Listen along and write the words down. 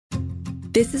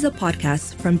This is a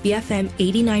podcast from BFM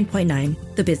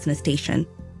 89.9, the business station.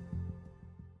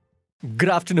 Good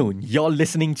afternoon. You're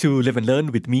listening to Live and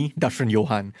Learn with me, Dashran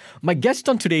Johan. My guest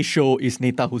on today's show is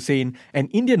Neta Hussain, an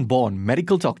Indian-born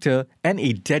medical doctor and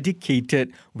a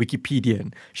dedicated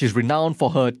Wikipedian. She's renowned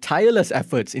for her tireless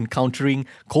efforts in countering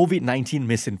COVID-19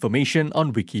 misinformation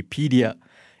on Wikipedia.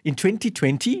 In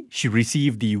 2020, she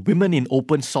received the Women in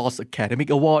Open Source Academic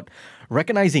Award,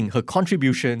 recognizing her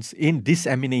contributions in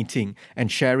disseminating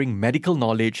and sharing medical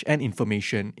knowledge and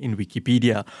information in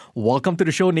Wikipedia. Welcome to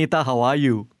the show, Neta. How are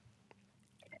you?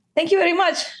 Thank you very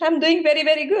much. I'm doing very,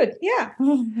 very good. Yeah.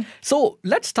 So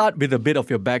let's start with a bit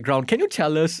of your background. Can you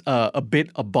tell us a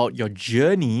bit about your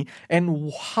journey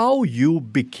and how you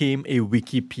became a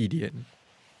Wikipedian?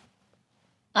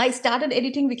 I started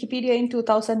editing Wikipedia in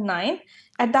 2009.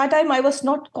 At that time, I was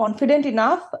not confident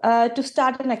enough to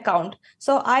start an account.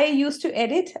 So I used to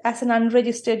edit as an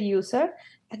unregistered user.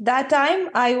 At that time,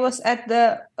 I was at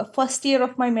the first year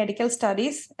of my medical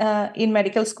studies in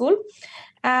medical school.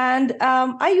 And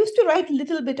I used to write a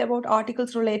little bit about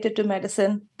articles related to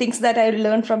medicine, things that I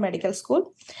learned from medical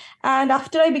school. And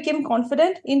after I became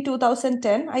confident in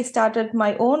 2010, I started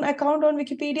my own account on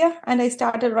Wikipedia, and I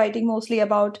started writing mostly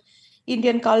about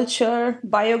Indian culture,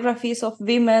 biographies of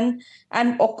women,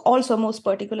 and also most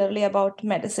particularly about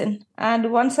medicine.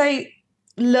 And once I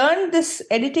learned this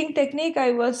editing technique,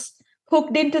 I was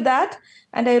hooked into that,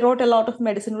 and I wrote a lot of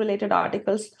medicine-related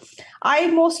articles. I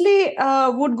mostly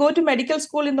would go to medical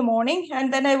school in the morning,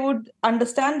 and then I would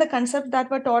understand the concepts that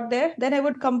were taught there. Then I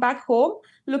would come back home,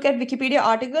 look at Wikipedia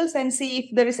articles, and see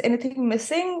if there is anything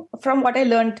missing from what I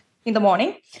learned in the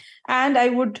morning. And I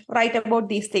would write about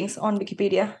these things on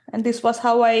Wikipedia. And this was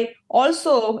how I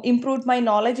also improved my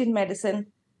knowledge in medicine,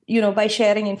 by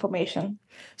sharing information.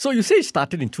 So you say it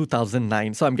started in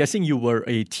 2009. So I'm guessing you were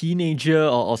a teenager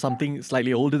or something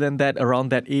slightly older than that, around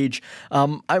that age.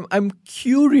 I'm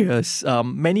curious.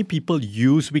 Many people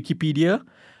use Wikipedia.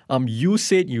 You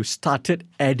said you started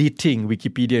editing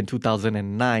Wikipedia in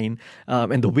 2009.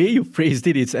 And the way you phrased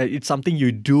it, it's something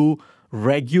you do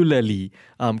regularly,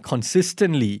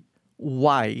 consistently.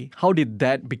 Why? How did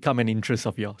that become an interest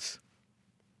of yours?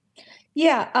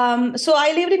 Yeah, so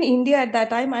I lived in India at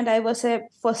that time, and I was a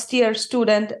first-year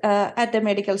student at the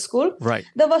medical school. Right.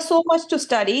 There was so much to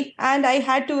study, and I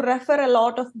had to refer a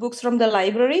lot of books from the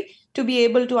library to be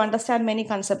able to understand many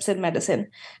concepts in medicine.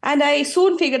 And I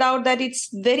soon figured out that it's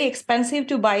very expensive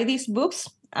to buy these books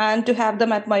and to have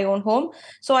them at my own home.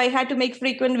 So I had to make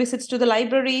frequent visits to the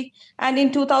library. And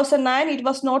in 2009, it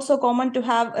was not so common to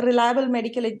have reliable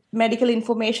medical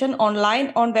information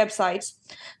online on websites.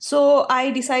 So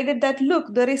I decided that,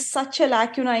 look, there is such a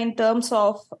lacuna in terms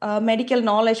of medical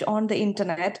knowledge on the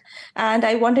internet, and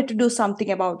I wanted to do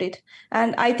something about it.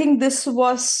 And I think this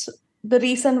was the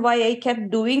reason why I kept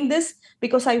doing this,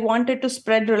 because I wanted to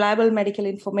spread reliable medical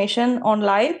information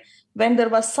online when there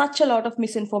was such a lot of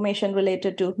misinformation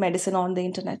related to medicine on the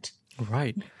internet.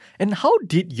 Right. And how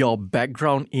did your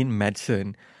background in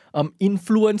medicine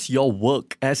influence your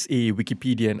work as a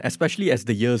Wikipedian, especially as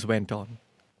the years went on?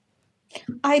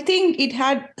 I think it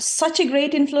had such a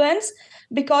great influence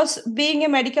because being a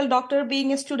medical doctor,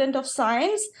 being a student of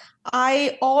science,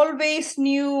 I always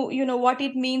knew, what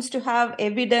it means to have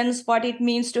evidence, what it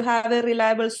means to have a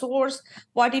reliable source,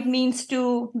 what it means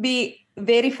to be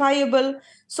verifiable.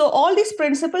 So all these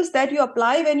principles that you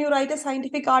apply when you write a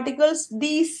scientific articles,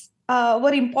 these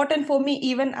were important for me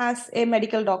even as a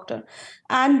medical doctor.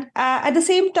 And at the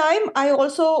same time, I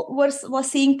also was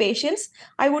seeing patients.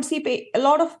 I would see a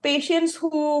lot of patients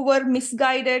who were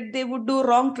misguided. They would do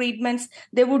wrong treatments.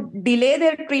 They would delay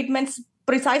their treatments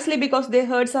precisely because they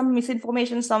heard some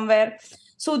misinformation somewhere.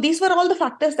 So these were all the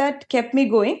factors that kept me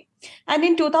going. And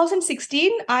in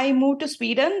 2016, I moved to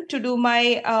Sweden to do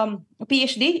my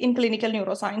PhD in clinical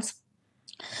neuroscience.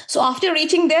 So after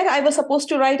reaching there, I was supposed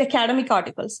to write academic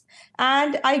articles.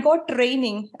 And I got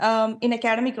training in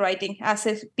academic writing as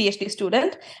a PhD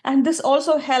student. And this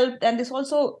also helped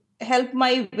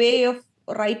my way of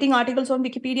writing articles on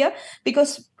Wikipedia,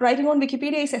 because writing on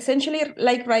Wikipedia is essentially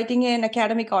like writing an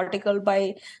academic article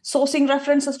by sourcing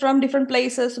references from different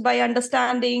places, by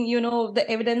understanding, the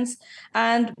evidence,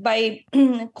 and by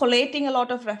collating a lot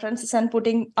of references and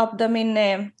putting up them in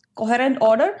a coherent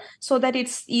order so that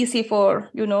it's easy for,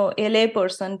 a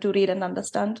layperson to read and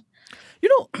understand.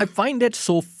 I find that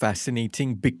so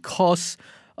fascinating because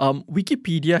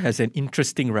Wikipedia has an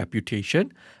interesting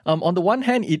reputation. On the one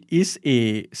hand, it is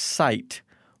a site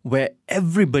where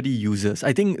everybody uses.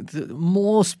 I think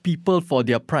most people, for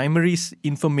their primary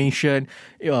information,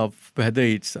 whether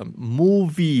it's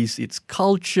movies, it's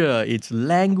culture, it's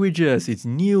languages, it's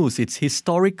news, it's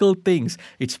historical things,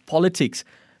 it's politics,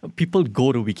 people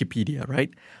go to Wikipedia, right?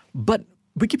 But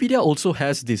Wikipedia also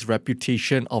has this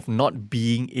reputation of not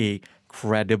being a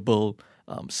credible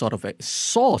sort of a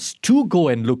source to go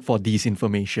and look for these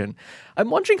information. I'm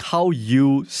wondering how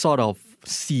you sort of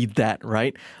see that,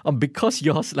 right? Because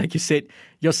you're, like you said,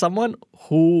 you're someone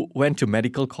who went to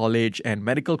medical college, and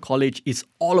medical college is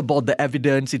all about the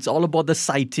evidence, it's all about the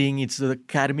citing, it's the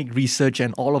academic research,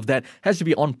 and all of that has to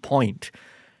be on point.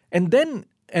 And then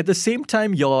at the same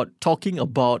time, you're talking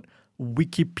about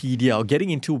Wikipedia or getting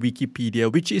into Wikipedia,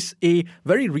 which is a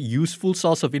very useful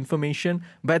source of information.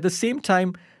 But at the same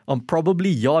time, probably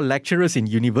your lecturers in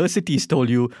universities told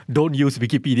you don't use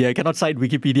Wikipedia. You cannot cite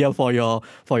Wikipedia for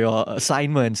your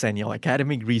assignments and your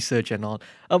academic research and all.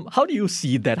 How do you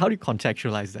see that? How do you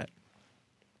contextualize that?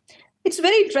 It's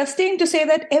very interesting to say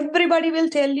that everybody will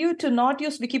tell you to not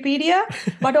use Wikipedia,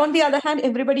 but on the other hand,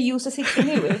 everybody uses it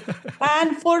anyway.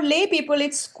 And for lay people,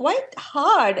 it's quite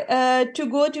hard to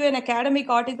go to an academic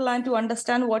article and to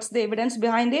understand what's the evidence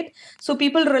behind it. So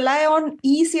people rely on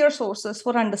easier sources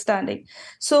for understanding.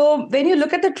 So when you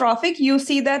look at the traffic, you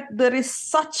see that there is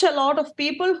such a lot of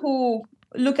people who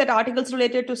look at articles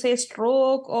related to, say,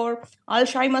 stroke or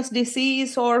Alzheimer's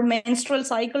disease or menstrual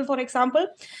cycle, for example.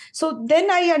 So then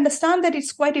I understand that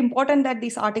it's quite important that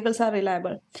these articles are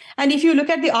reliable. And if you look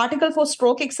at the article for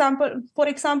stroke for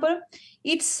example,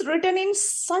 it's written in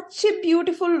such a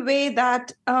beautiful way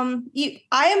that I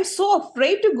am so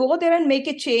afraid to go there and make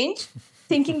a change,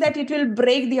 thinking that it will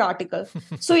break the article.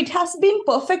 So it has been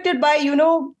perfected by,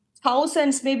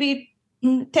 thousands, maybe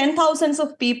 10,000s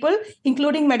of people,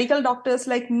 including medical doctors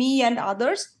like me and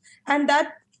others, and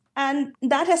that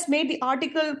has made the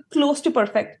article close to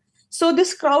perfect. So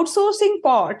this crowdsourcing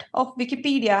part of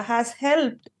Wikipedia has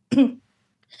helped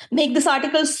make this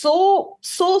article so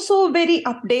very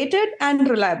updated and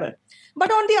reliable. But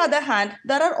on the other hand,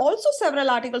 there are also several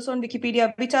articles on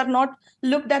Wikipedia which are not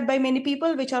looked at by many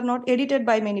people, which are not edited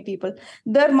by many people.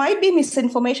 There might be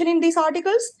misinformation in these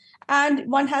articles, and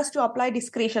one has to apply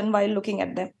discretion while looking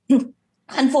at them.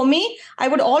 And for me, I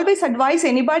would always advise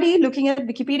anybody looking at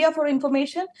Wikipedia for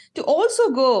information to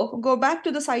also go back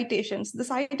to the citations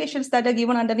that are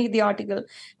given underneath the article,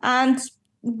 and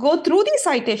go through these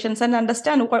citations and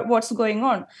understand what's going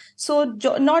on. So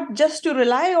not just to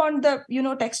rely on the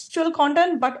textual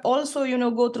content, but also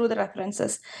go through the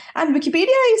references. And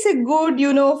Wikipedia is a good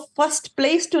first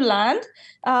place to land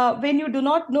when you do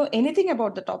not know anything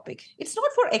about the topic. It's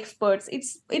not for experts,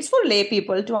 it's for lay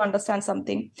people to understand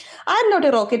something. I'm not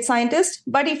a rocket scientist,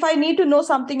 but if I need to know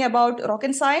something about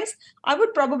rocket science, I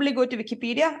would probably go to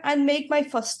Wikipedia and make my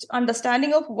first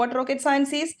understanding of what rocket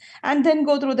science is, and then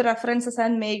go through the references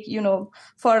and make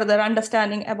further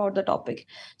understanding about the topic.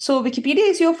 So Wikipedia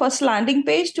is your first landing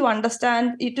page to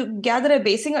understand, to gather a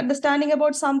basic understanding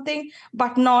about something,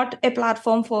 but not a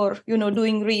platform for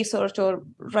doing research or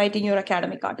writing your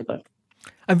academic article.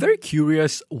 I'm very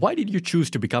curious, why did you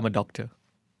choose to become a doctor?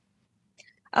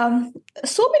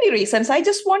 So many reasons. I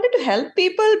just wanted to help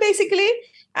people, basically.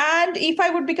 And if I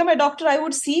would become a doctor, I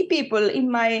would see people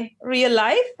in my real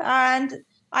life, and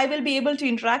I will be able to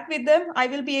interact with them. I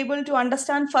will be able to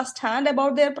understand firsthand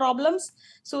about their problems.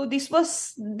 So this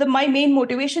was my main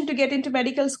motivation to get into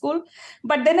medical school.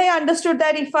 But then I understood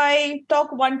that if I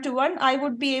talk one-to-one, I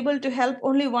would be able to help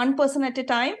only one person at a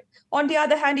time. On the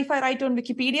other hand, if I write on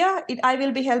Wikipedia, I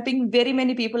will be helping very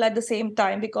many people at the same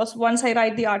time, because once I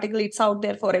write the article, it's out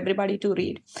there for everybody to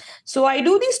read. So I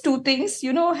do these two things,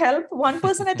 help one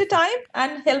person at a time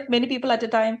and help many people at a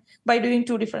time by doing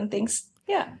two different things.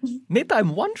 Yeah. Neta,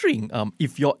 I'm wondering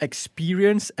if your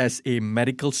experience as a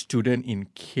medical student in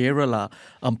Kerala,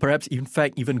 perhaps in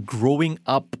fact even growing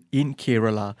up in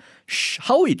Kerala,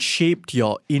 how it shaped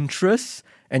your interests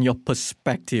and your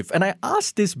perspective. And I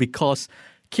ask this because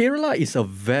Kerala is a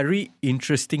very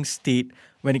interesting state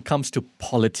when it comes to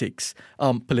politics,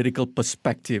 political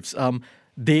perspectives.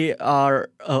 They are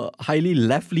highly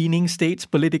left-leaning states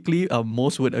politically.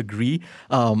 Most would agree.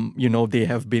 They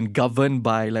have been governed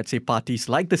by, let's say, parties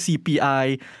like the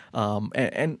CPI.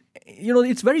 And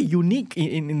it's very unique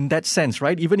in that sense,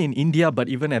 right? Even in India, but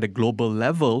even at a global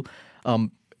level,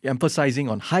 emphasizing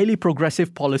on highly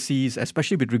progressive policies,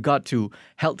 especially with regard to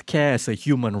healthcare as a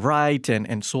human right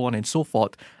and so on and so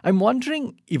forth. I'm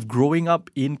wondering if growing up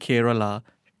in Kerala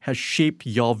has shaped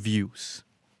your views.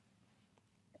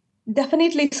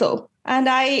 Definitely so. And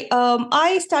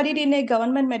I studied in a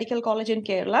government medical college in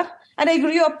Kerala, and I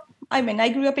grew up I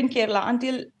grew up in Kerala.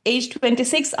 Until age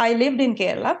 26, I lived in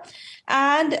Kerala.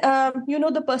 And,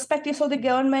 the perspectives of the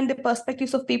government, the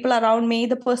perspectives of people around me,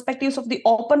 the perspectives of the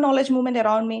open knowledge movement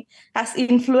around me has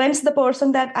influenced the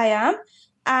person that I am.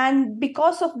 And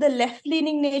because of the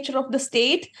left-leaning nature of the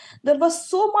state, there was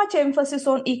so much emphasis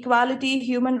on equality,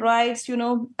 human rights,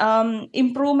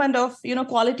 improvement of,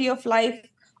 quality of life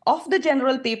of the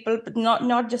general people, but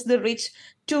not just the rich,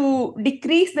 to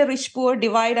decrease the rich-poor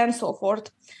divide and so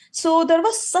forth. So there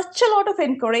was such a lot of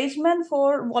encouragement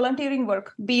for volunteering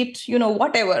work, be it,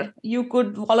 whatever. You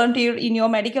could volunteer in your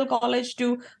medical college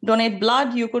to donate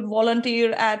blood. You could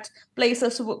volunteer at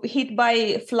places hit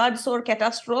by floods or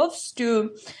catastrophes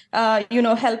to,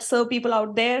 help serve people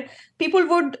out there. People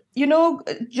would,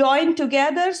 join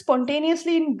together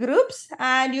spontaneously in groups,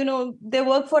 and, they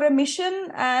work for a mission,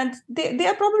 and they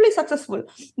are probably successful.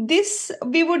 This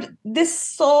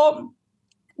saw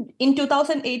in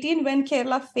 2018, when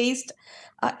Kerala faced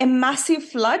a massive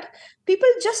flood. People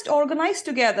just organized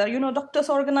together. Doctors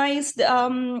organized,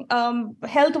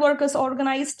 health workers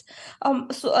organized,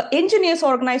 engineers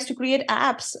organized to create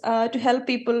apps to help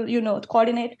people,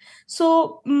 coordinate.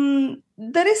 So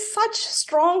there is such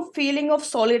strong feeling of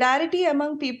solidarity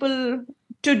among people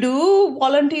to do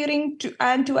volunteering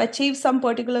and to achieve some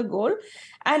particular goal.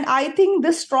 And I think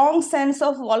this strong sense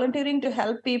of volunteering to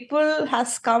help people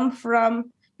has come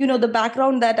from the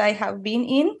background that I have been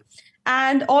in,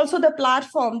 and also the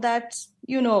platform that,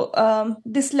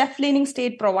 this left-leaning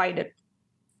state provided.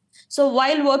 So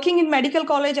while working in medical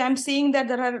college, I'm seeing that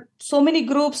there are so many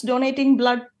groups donating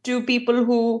blood to people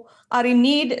who are in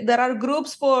need. There are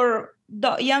groups for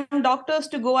young doctors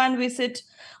to go and visit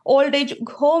old age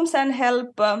homes and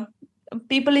help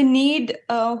people in need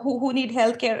who need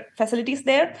healthcare facilities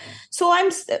there. So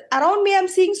around me, I'm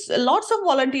seeing lots of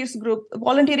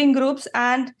volunteering groups,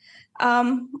 and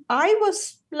I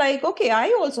was like, okay, I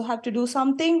also have to do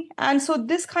something. And so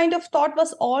this kind of thought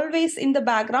was always in the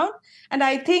background. And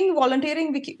I think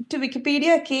volunteering to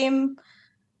Wikipedia came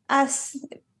as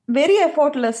very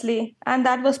effortlessly. And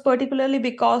that was particularly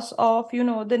because of,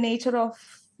 the nature of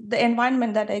the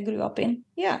environment that I grew up in.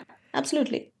 Yeah,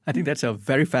 absolutely. I think that's a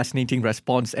very fascinating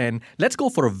response. And let's go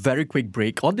for a very quick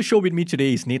break. On the show with me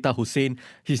today is Neta Hussain.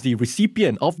 He's the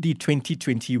recipient of the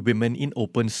 2020 Women in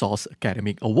Open Source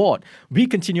Academic Award. We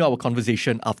continue our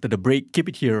conversation after the break. Keep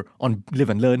it here on Live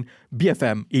and Learn,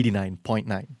 BFM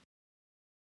 89.9.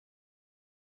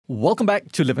 Welcome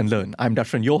back to Live and Learn. I'm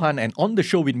Darshan Johan, and on the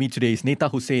show with me today is Neta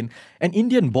Hussain, an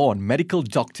Indian-born medical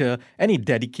doctor and a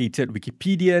dedicated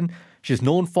Wikipedian. She's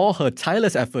known for her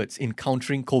tireless efforts in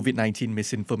countering COVID-19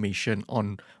 misinformation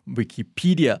on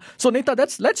Wikipedia. So Neta,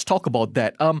 let's talk about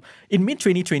that. In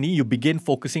mid-2020, you begin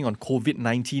focusing on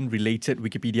COVID-19 related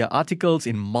Wikipedia articles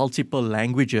in multiple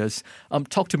languages.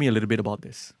 Talk to me a little bit about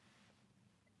this.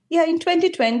 Yeah, in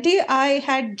 2020, I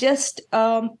had just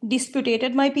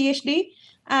disputed my PhD.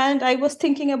 And I was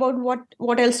thinking about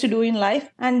what else to do in life.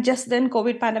 And just then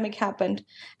COVID pandemic happened.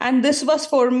 And this was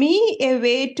for me a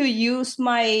way to use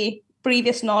my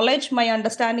previous knowledge, my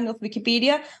understanding of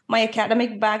Wikipedia, my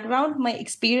academic background, my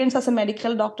experience as a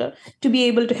medical doctor to be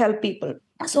able to help people.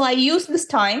 So I used this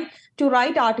time to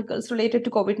write articles related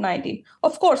to COVID-19.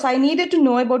 Of course, I needed to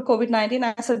know about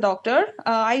COVID-19 as a doctor.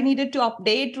 I needed to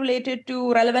update related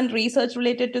to relevant research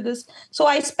related to this. So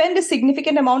I spent a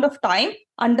significant amount of time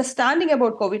understanding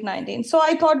about COVID-19. So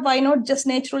I thought, why not just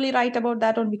naturally write about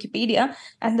that on Wikipedia?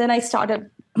 And then I started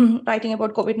writing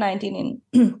about COVID-19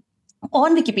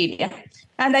 on Wikipedia.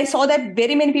 And I saw that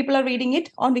very many people are reading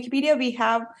it. On Wikipedia, we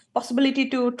have possibility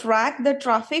to track the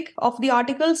traffic of the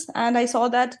articles. And I saw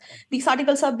that these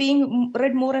articles are being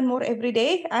read more and more every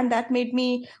day. And that made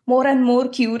me more and more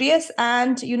curious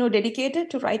and,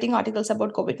 dedicated to writing articles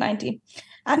about COVID-19.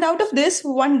 And out of this,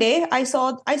 one day, I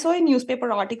saw a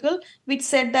newspaper article which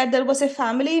said that there was a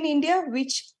family in India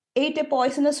which ate a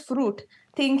poisonous fruit,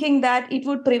 thinking that it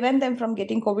would prevent them from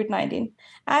getting COVID-19.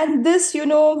 And this,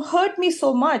 hurt me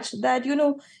so much that,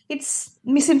 it's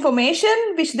misinformation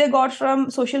which they got from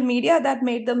social media that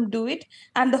made them do it.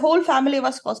 And the whole family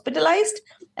was hospitalized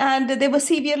and they were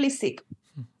severely sick.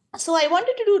 So I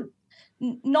wanted to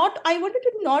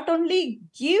not only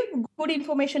give good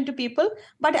information to people,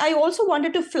 but I also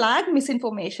wanted to flag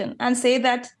misinformation and say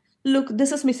that, look,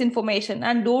 this is misinformation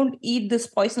and don't eat this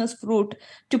poisonous fruit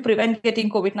to prevent getting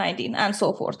COVID-19 and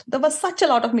so forth. There was such a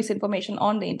lot of misinformation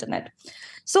on the internet.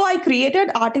 So I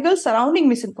created articles surrounding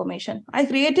misinformation. I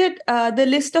created the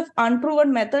list of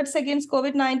unproven methods against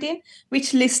COVID-19,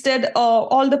 which listed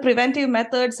all the preventive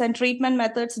methods and treatment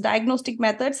methods, diagnostic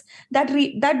methods that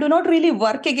do not really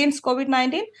work against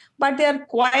COVID-19, but they are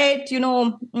quite,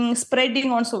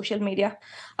 spreading on social media.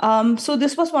 So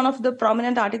this was one of the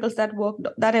prominent articles that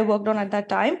I worked on at that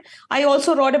time. I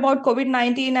also wrote about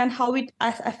COVID-19 and how it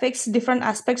affects different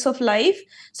aspects of life,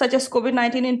 such as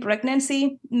COVID-19 in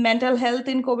pregnancy, mental health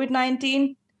in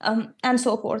COVID-19, and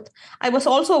so forth. I was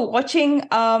also watching,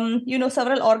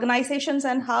 several organizations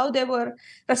and how they were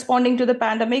responding to the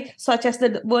pandemic, such as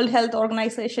the World Health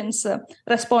Organization's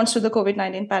response to the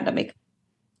COVID-19 pandemic.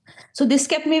 So this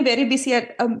kept me very busy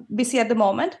at the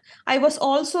moment. I was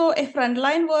also a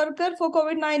frontline worker for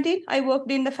COVID-19. I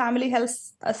worked in the family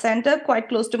health center quite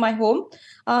close to my home,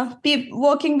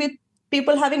 working with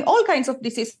people having all kinds of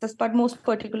diseases, but most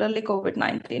particularly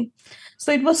COVID-19.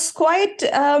 So it was quite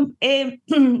a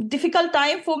difficult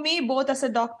time for me, both as a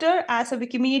doctor, as a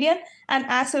Wikimedian, and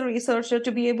as a researcher,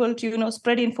 to be able to,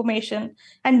 spread information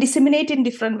and disseminate in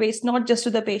different ways, not just to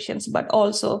the patients, but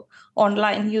also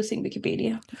online using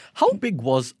Wikipedia. How big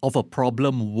of a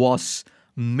problem was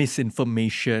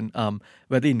misinformation,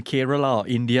 whether in Kerala or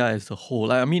India as a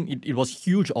whole? I mean, it was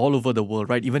huge all over the world,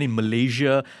 right? Even in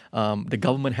Malaysia, the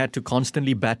government had to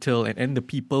constantly battle, and the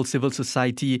people, civil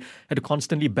society had to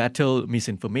constantly battle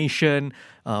misinformation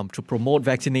to promote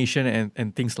vaccination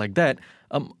and things like that.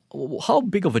 How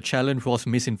big of a challenge was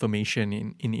misinformation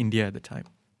in India at the time?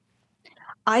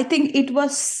 I think it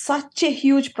was such a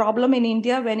huge problem in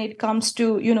India when it comes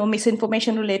to,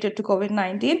 misinformation related to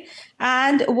COVID-19.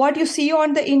 And what you see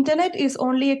on the internet is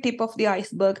only a tip of the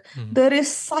iceberg. Mm-hmm. There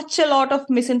is such a lot of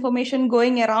misinformation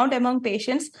going around among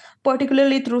patients,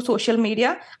 particularly through social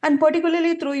media and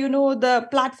particularly through, the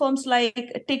platforms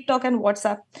like TikTok and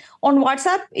WhatsApp. On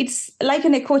WhatsApp, it's like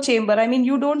an echo chamber. I mean,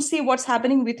 you don't see what's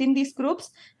happening within these groups.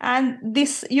 And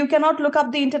you cannot look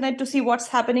up the internet to see what's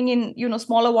happening in,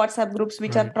 smaller WhatsApp groups,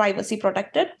 which are privacy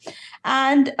protected.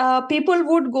 And people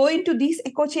would go into these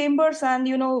echo chambers and,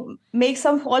 make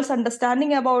some false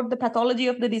understanding about the pathology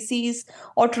of the disease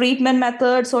or treatment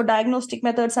methods or diagnostic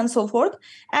methods and so forth,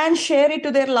 and share it to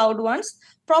their loved ones,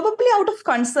 probably out of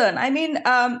concern. I mean,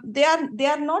 they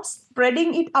are not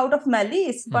spreading it out of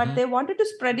malice, but mm-hmm. they wanted to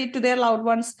spread it to their loved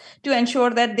ones to ensure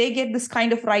that they get this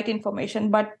kind of right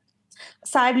information. But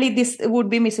sadly, this would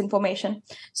be misinformation.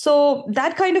 So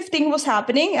that kind of thing was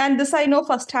happening. And this I know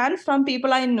firsthand from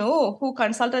people I know who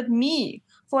consulted me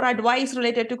for advice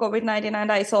related to COVID-19. And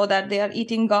I saw that they are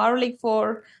eating garlic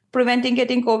for preventing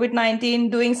getting COVID-19,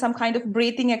 doing some kind of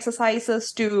breathing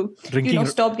exercises to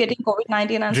stop getting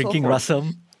COVID-19 and drinking so forth.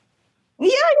 rasam.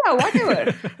 Yeah,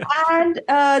 whatever.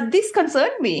 And this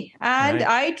concerned me. And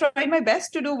I tried my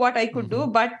best to do what I could do.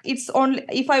 But it's only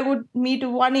if I would meet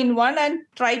one-on-one and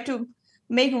try to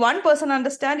make one person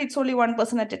understand, it's only one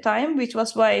person at a time, which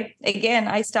was why, again,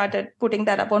 I started putting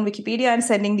that up on Wikipedia and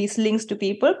sending these links to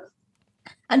people.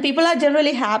 And people are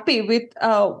generally happy with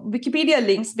Wikipedia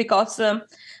links because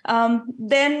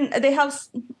then they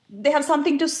have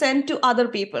something to send to other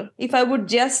people. If I would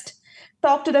just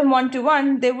talk to them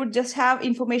one-to-one, they would just have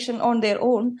information on their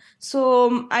own.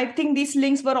 So I think these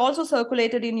links were also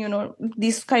circulated in,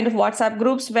 these kind of WhatsApp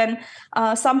groups when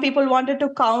some people wanted to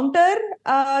counter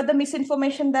the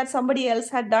misinformation that somebody else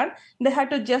had done. They had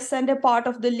to just send a part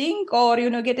of the link or,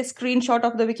 get a screenshot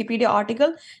of the Wikipedia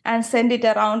article and send it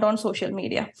around on social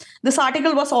media. This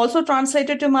article was also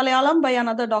translated to Malayalam by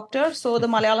another doctor. So the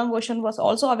Malayalam version was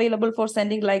also available for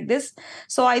sending like this.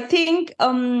 So I think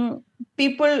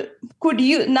people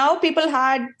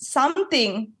had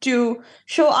something to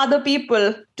show other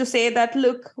people to say that,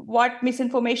 look, what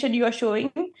misinformation you are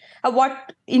showing,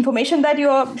 what information that you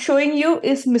are showing you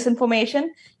is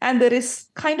misinformation. And there is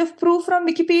kind of proof from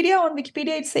Wikipedia. On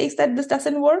Wikipedia, it says that this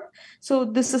doesn't work. So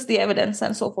this is the evidence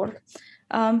and so forth.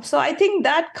 So I think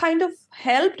that kind of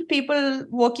helped people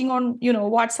working on,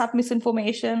 WhatsApp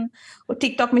misinformation or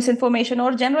TikTok misinformation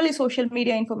or generally social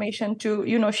media information to,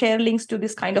 share links to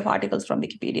this kind of articles from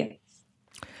Wikipedia.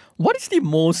 What is the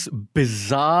most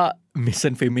bizarre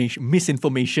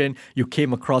misinformation you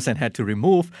came across and had to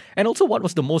remove? And also, what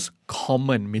was the most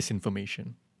common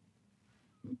misinformation?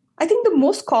 I think the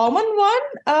most common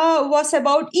one was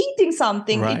about eating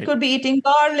something. Right. It could be eating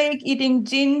garlic, eating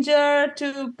ginger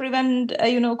to prevent,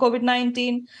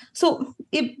 COVID-19. So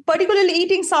particularly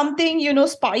eating something,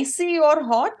 spicy or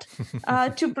hot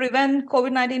to prevent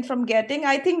COVID-19 from getting.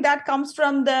 I think that comes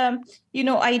from the,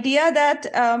 idea that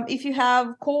if you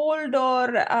have cold or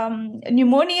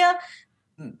pneumonia,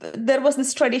 there was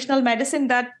this traditional medicine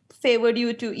that favored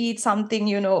you to eat something,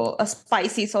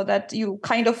 spicy, so that you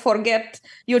kind of forget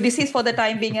your disease for the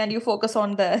time being and you focus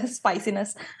on the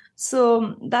spiciness.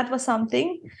 So that was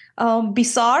something.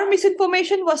 Bizarre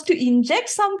misinformation was to inject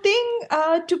something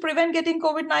to prevent getting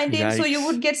COVID-19. So you Yikes.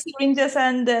 would get syringes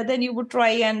and then you would try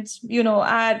and,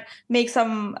 make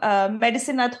some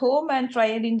medicine at home and try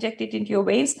and inject it into your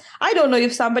veins. I don't know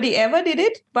if somebody ever did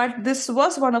it, but this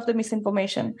was one of the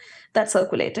misinformation that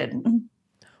circulated.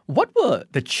 What were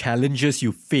the challenges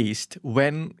you faced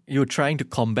when you're trying to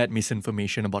combat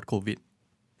misinformation about COVID?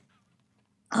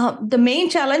 The main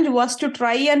challenge was to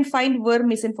try and find where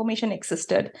misinformation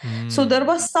existed. So there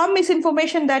was some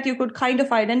misinformation that you could kind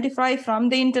of identify from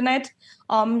the internet.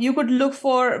 You could look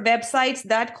for websites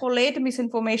that collate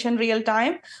misinformation real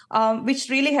time, which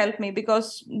really helped me,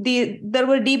 because there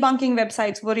were debunking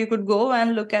websites where you could go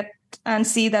and look at and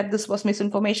see that this was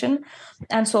misinformation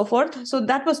and so forth. So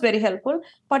that was very helpful.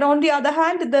 But on the other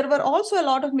hand, there were also a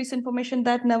lot of misinformation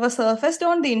that never surfaced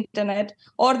on the internet,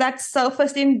 or that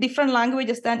surfaced in different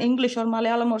languages than English or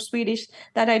Malayalam or Swedish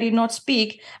that I did not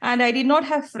speak. And I did not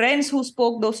have friends who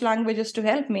spoke those languages to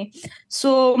help me.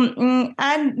 So,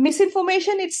 and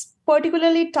misinformation, it's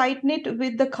particularly tight-knit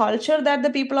with the culture that the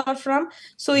people are from.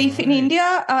 So if in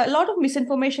India, a lot of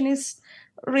misinformation is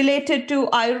related to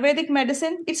Ayurvedic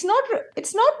medicine. It's not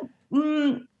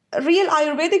real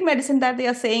Ayurvedic medicine that they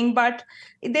are saying, but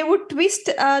they would twist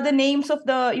the names of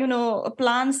the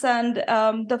plants and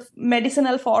the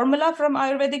medicinal formula from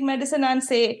Ayurvedic medicine and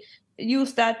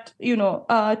use that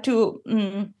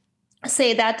to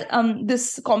say that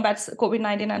this combats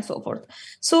COVID-19 and so forth.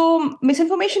 So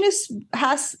misinformation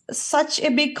has such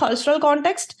a big cultural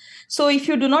context. So if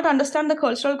you do not understand the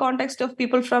cultural context of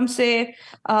people from, say,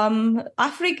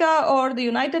 Africa or the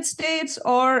United States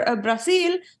or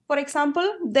Brazil, for example,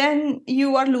 then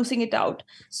you are losing it out.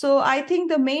 So I think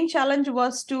the main challenge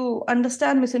was to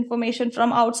understand misinformation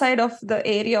from outside of the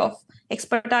area of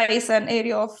expertise and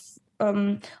area of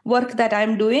work that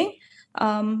I'm doing.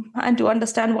 And to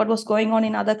understand what was going on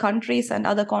in other countries and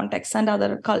other contexts and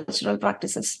other cultural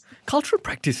practices. Cultural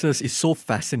practices is so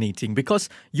fascinating because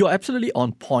you're absolutely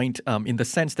on point in the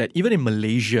sense that even in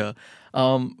Malaysia,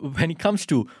 when it comes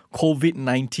to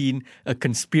COVID-19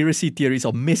 conspiracy theories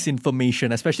or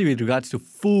misinformation, especially with regards to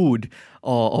food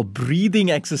or breathing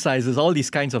exercises, all these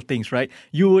kinds of things, right?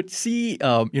 You would see,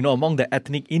 among the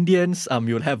ethnic Indians,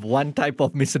 you'll have one type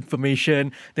of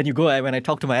misinformation. Then you go, when I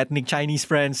talk to my ethnic Chinese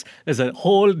friends, there's a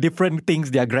whole different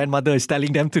things their grandmother is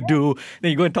telling them to do.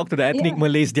 Then you go and talk to the ethnic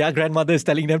Malays, their grandmother is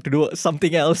telling them to do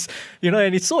something else,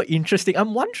 and it's so interesting.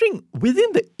 I'm wondering,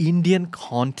 within the Indian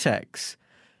context,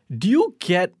 do you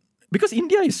get, because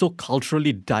India is so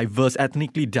culturally diverse,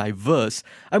 ethnically diverse,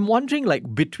 I'm wondering,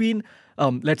 like, between,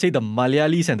 let's say, the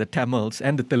Malayalis and the Tamils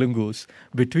and the Telugus,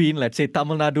 between, let's say,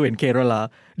 Tamil Nadu and Kerala,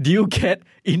 do you get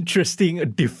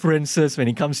interesting differences when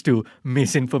it comes to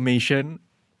misinformation?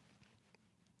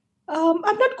 I'm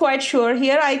not quite sure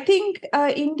here. I think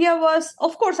India was,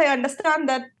 of course, I understand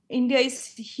that India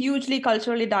is hugely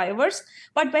culturally diverse.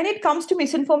 But when it comes to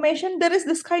misinformation, there is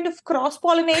this kind of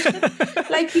cross-pollination.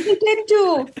 Like people tend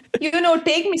to,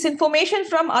 take misinformation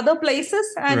from other places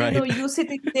and, use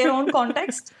it in their own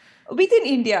context within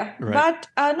India, but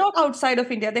not outside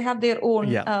of India. They have their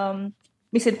own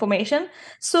misinformation.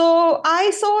 So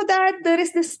I saw that there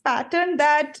is this pattern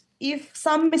that if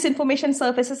some misinformation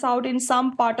surfaces out in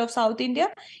some part of South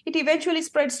India, it eventually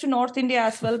spreads to North India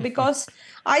as well, because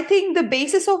I think the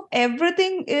basis of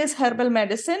everything is herbal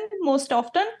medicine most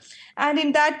often. And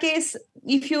in that case,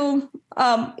 if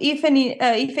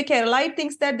a Keralite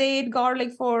thinks that they ate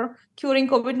garlic for curing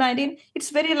COVID-19, it's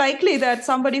very likely that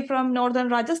somebody from northern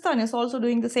Rajasthan is also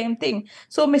doing the same thing.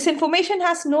 So misinformation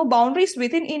has no boundaries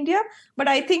within India, but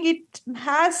I think it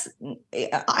has,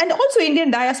 and also Indian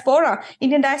diaspora.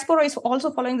 Indian diaspora is also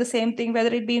following the same thing,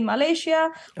 whether it be in Malaysia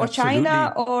or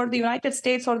China or the United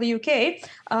States or the UK.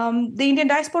 The Indian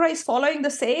diaspora is following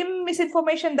the same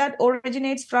misinformation that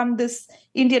originates from this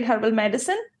Indian herbal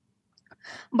medicine.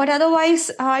 But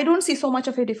otherwise, I don't see so much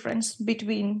of a difference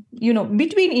between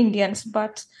Indians,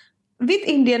 but with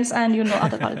Indians and,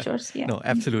 other cultures. Yeah. No,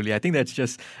 absolutely. I think that's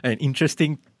just an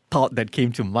interesting thought that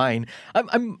came to mind.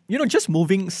 I'm just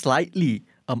moving slightly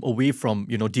away from,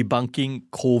 debunking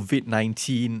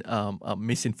COVID-19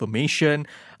 misinformation.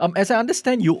 As I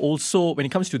understand, you also, when it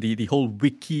comes to the whole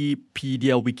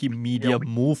Wikimedia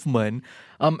movement,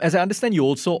 as I understand, you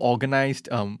also organized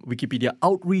Wikipedia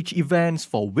outreach events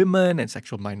for women and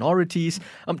sexual minorities.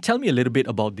 Tell me a little bit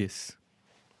about this.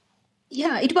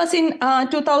 Yeah, it was in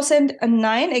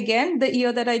 2009, again, the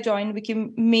year that I joined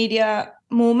Wikimedia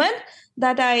moment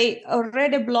that I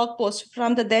read a blog post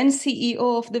from the then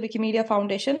CEO of the Wikimedia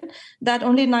Foundation that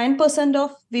only 9%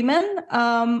 of women,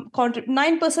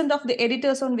 9% of the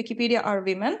editors on Wikipedia are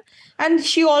women. And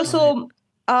she also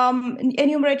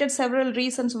enumerated several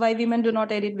reasons why women do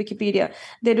not edit Wikipedia.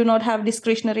 They do not have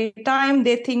discretionary time.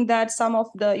 They think that some of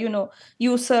the,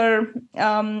 user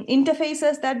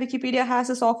interfaces that Wikipedia has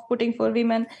is off-putting for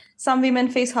women. Some women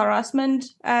face harassment,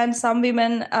 and some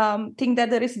women think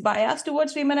that there is bias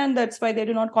towards women, and that's why they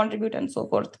do not contribute and so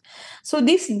forth. So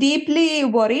this deeply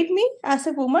worried me as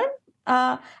a woman.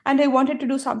 And I wanted to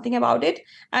do something about it.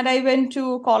 And I went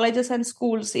to colleges and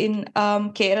schools in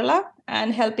Kerala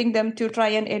and helping them to try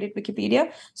and edit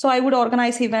Wikipedia. So I would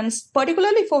organize events,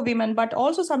 particularly for women, but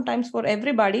also sometimes for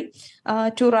everybody,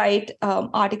 to write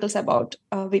articles about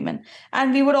women.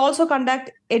 And we would also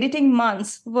conduct editing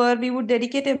months where we would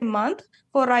dedicate a month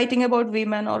for writing about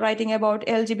women or writing about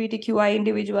LGBTQI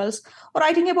individuals or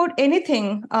writing about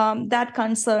anything that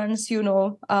concerns,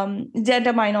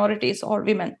 gender minorities or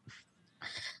women.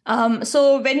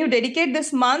 So when you dedicate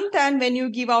this month and when you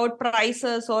give out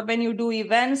prizes or when you do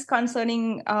events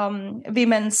concerning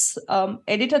women's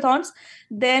editathons,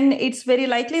 then it's very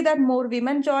likely that more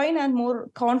women join and more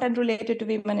content related to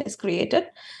women is created.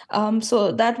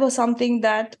 So that was something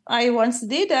that I once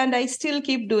did and I still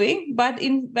keep doing. But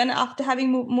after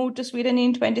having moved to Sweden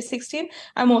in 2016,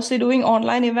 I'm mostly doing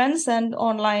online events and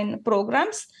online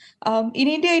programs. In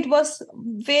India, it was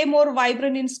way more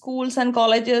vibrant in schools and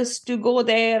colleges to go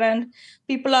there, and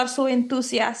people are so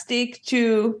enthusiastic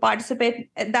to participate.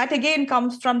 That again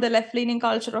comes from the left-leaning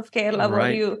culture of Kerala,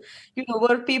 where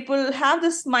where people have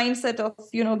this mindset of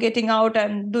getting out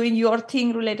and doing your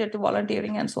thing related to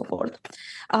volunteering and so forth.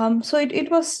 So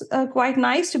it was quite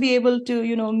nice to be able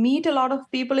to meet a lot of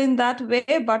people in that way,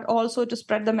 but also to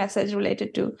spread the message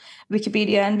related to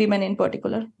Wikipedia and women in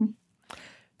particular.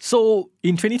 So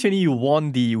in 2020, you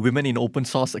won the Women in Open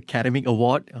Source Academic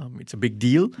Award. It's a big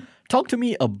deal. Talk to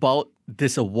me about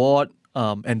this award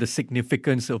and the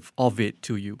significance of it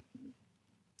to you.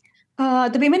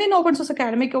 The Women in Open Source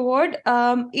Academic Award,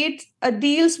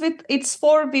 it's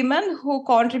for women who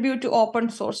contribute to open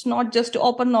source, not just to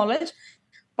open knowledge,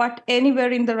 but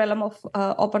anywhere in the realm of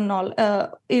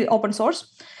open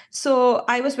source. So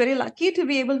I was very lucky to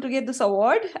be able to get this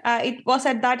award. It was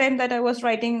at that time that I was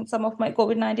writing some of my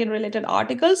COVID-19 related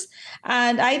articles.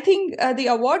 And I think the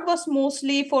award was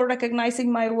mostly for recognizing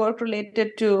my work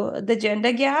related to the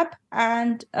gender gap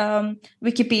and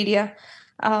Wikipedia.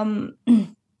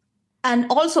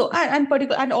 And also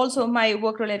my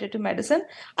work related to medicine.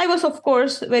 I was, of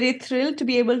course, very thrilled to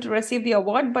be able to receive the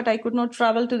award, but I could not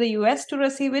travel to the US to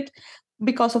receive it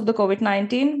because of the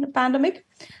COVID-19 pandemic.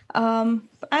 And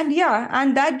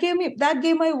that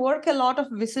gave my work a lot of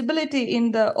visibility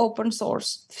in the open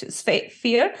source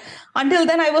sphere. Until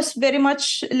then, I was very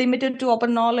much limited to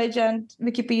open knowledge and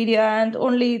Wikipedia, and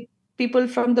only people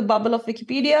from the bubble of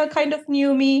Wikipedia kind of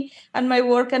knew me and my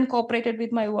work and cooperated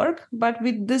with my work. But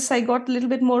with this, I got a little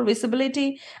bit more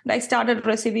visibility and I started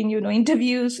receiving,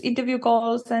 interview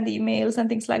calls and emails and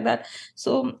things like that.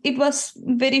 So it was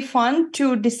very fun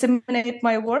to disseminate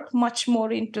my work much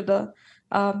more into the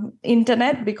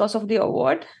internet because of the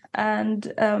award.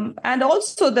 And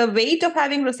also the weight of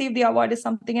having received the award is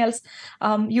something else.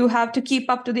 You have to keep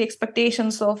up to the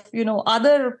expectations of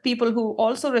other people who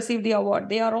also receive the award.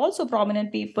 They are also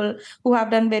prominent people who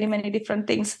have done very many different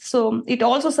things. So it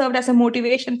also served as a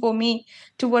motivation for me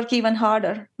to work even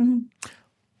harder. Mm-hmm.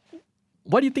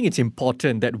 Why do you think it's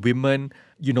important that women,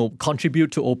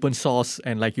 contribute to open source?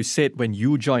 And like you said, when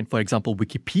you joined, for example,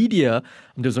 Wikipedia,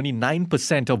 there's only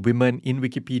 9% of women in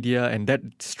Wikipedia, and that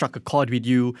struck a chord with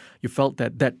you. You felt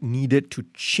that needed to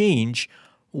change.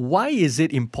 Why is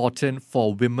it important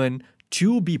for women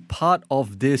to be part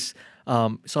of this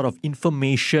sort of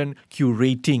information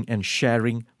curating and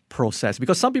sharing process?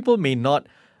 Because some people may not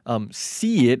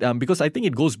see it because I think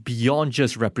it goes beyond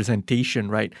just representation,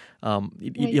 right?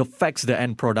 It affects the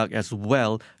end product as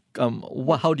well.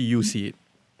 How do you see it?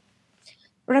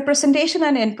 Representation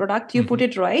and end product, you put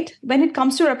it right. When it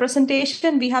comes to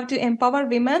representation, we have to empower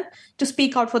women to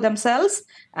speak out for themselves.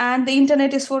 And the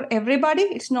internet is for everybody.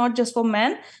 It's not just for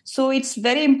men. So it's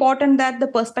very important that the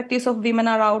perspectives of women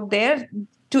are out there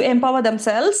to empower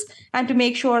themselves and to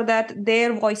make sure that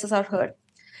their voices are heard.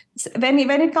 When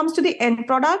it comes to the end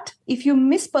product, if you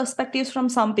miss perspectives from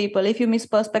some people, if you miss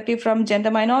perspective from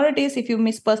gender minorities, if you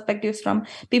miss perspectives from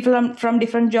people from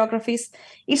different geographies,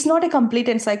 it's not a complete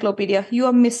encyclopedia. You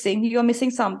are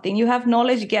missing something. You have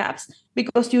knowledge gaps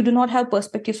because you do not have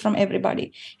perspectives from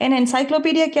everybody. An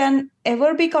encyclopedia cannot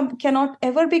ever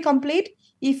be complete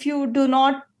if you do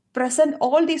not present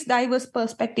all these diverse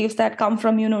perspectives that come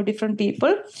from, different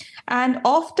people. And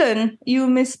often you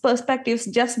miss perspectives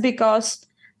just because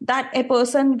that a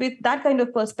person with that kind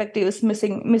of perspective is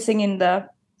missing in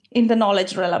the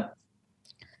knowledge realm.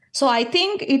 So I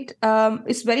think it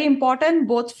is very important,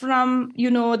 both from,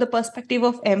 the perspective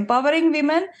of empowering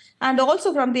women and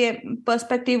also from the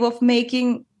perspective of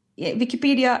making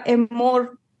Wikipedia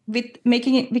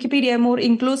making Wikipedia a more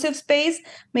inclusive space,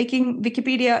 making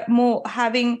Wikipedia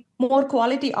having more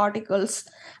quality articles,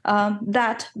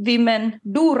 that women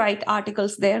do write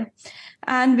articles there.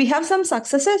 And we have some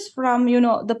successes from,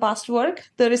 the past work.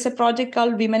 There is a project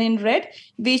called Women in Red,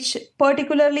 which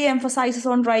particularly emphasizes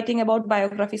on writing about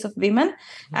biographies of women.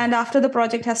 And after the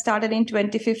project has started in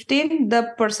 2015,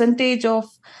 the percentage of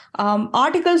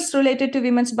articles related to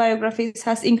women's biographies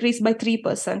has increased by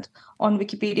 3% on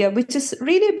Wikipedia, which is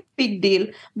really a big deal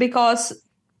because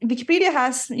Wikipedia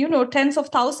has, tens of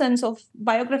thousands of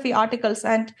biography articles,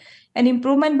 and an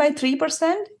improvement by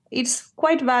 3%, it's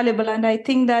quite valuable. And I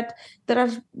think that there are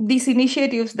these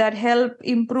initiatives that help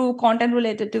improve content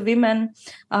related to women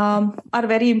are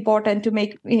very important to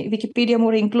make Wikipedia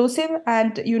more inclusive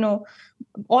and,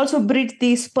 also bridge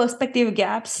these perspective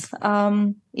gaps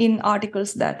in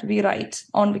articles that we write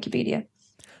on Wikipedia.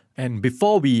 And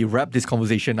before we wrap this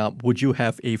conversation up, would you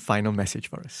have a final message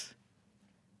for us?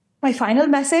 My final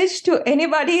message to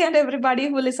anybody and everybody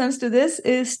who listens to this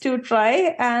is to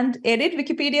try and edit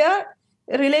Wikipedia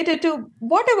related to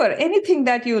whatever, anything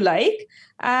that you like.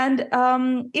 And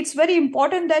it's very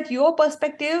important that your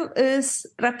perspective is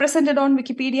represented on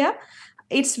Wikipedia.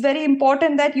 It's very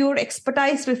important that your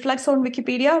expertise reflects on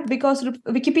Wikipedia, because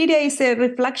Wikipedia is a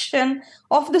reflection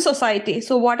of the society.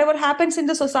 So whatever happens in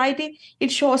the society, it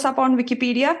shows up on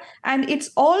Wikipedia. And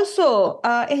it's also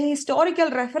a historical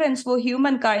reference for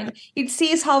humankind. It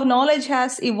sees how knowledge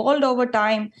has evolved over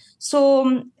time.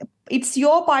 So it's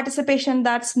your participation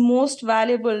that's most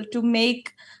valuable to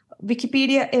make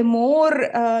Wikipedia a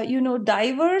more,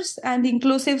 diverse and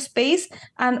inclusive space,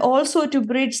 and also to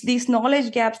bridge these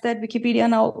knowledge gaps that Wikipedia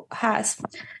now has.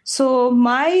 So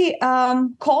my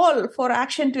call for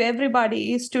action to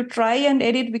everybody is to try and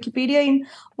edit Wikipedia in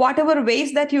whatever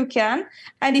ways that you can.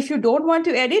 And if you don't want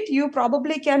to edit, you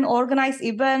probably can organize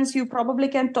events. You probably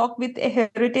can talk with a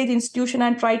heritage institution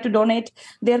and try to donate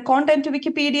their content to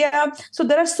Wikipedia. So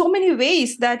there are so many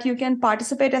ways that you can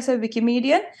participate as a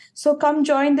Wikimedian. So come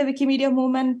join the Wikimedia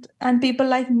movement and people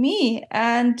like me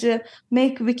and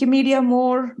make Wikimedia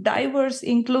more diverse,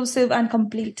 inclusive, and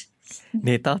complete.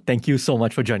 Neta, thank you so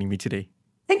much for joining me today.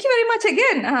 Thank you very much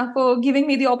again for giving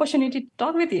me the opportunity to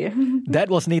talk with you. That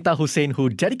was Neta Hussain, who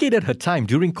dedicated her time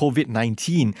during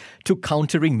COVID-19 to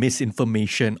countering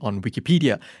misinformation on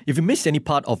Wikipedia. If you missed any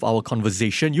part of our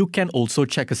conversation, you can also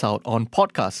check us out on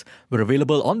podcasts. We're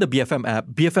available on the BFM app,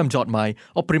 bfm.my,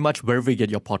 or pretty much wherever you get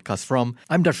your podcasts from.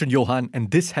 I'm Darshan Johan,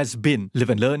 and this has been Live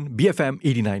and Learn, BFM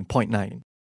 89.9.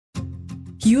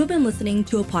 You have been listening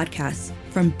to a podcast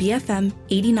from BFM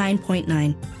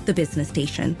 89.9, the business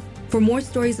station. For more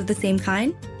stories of the same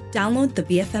kind, download the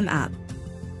BFM app.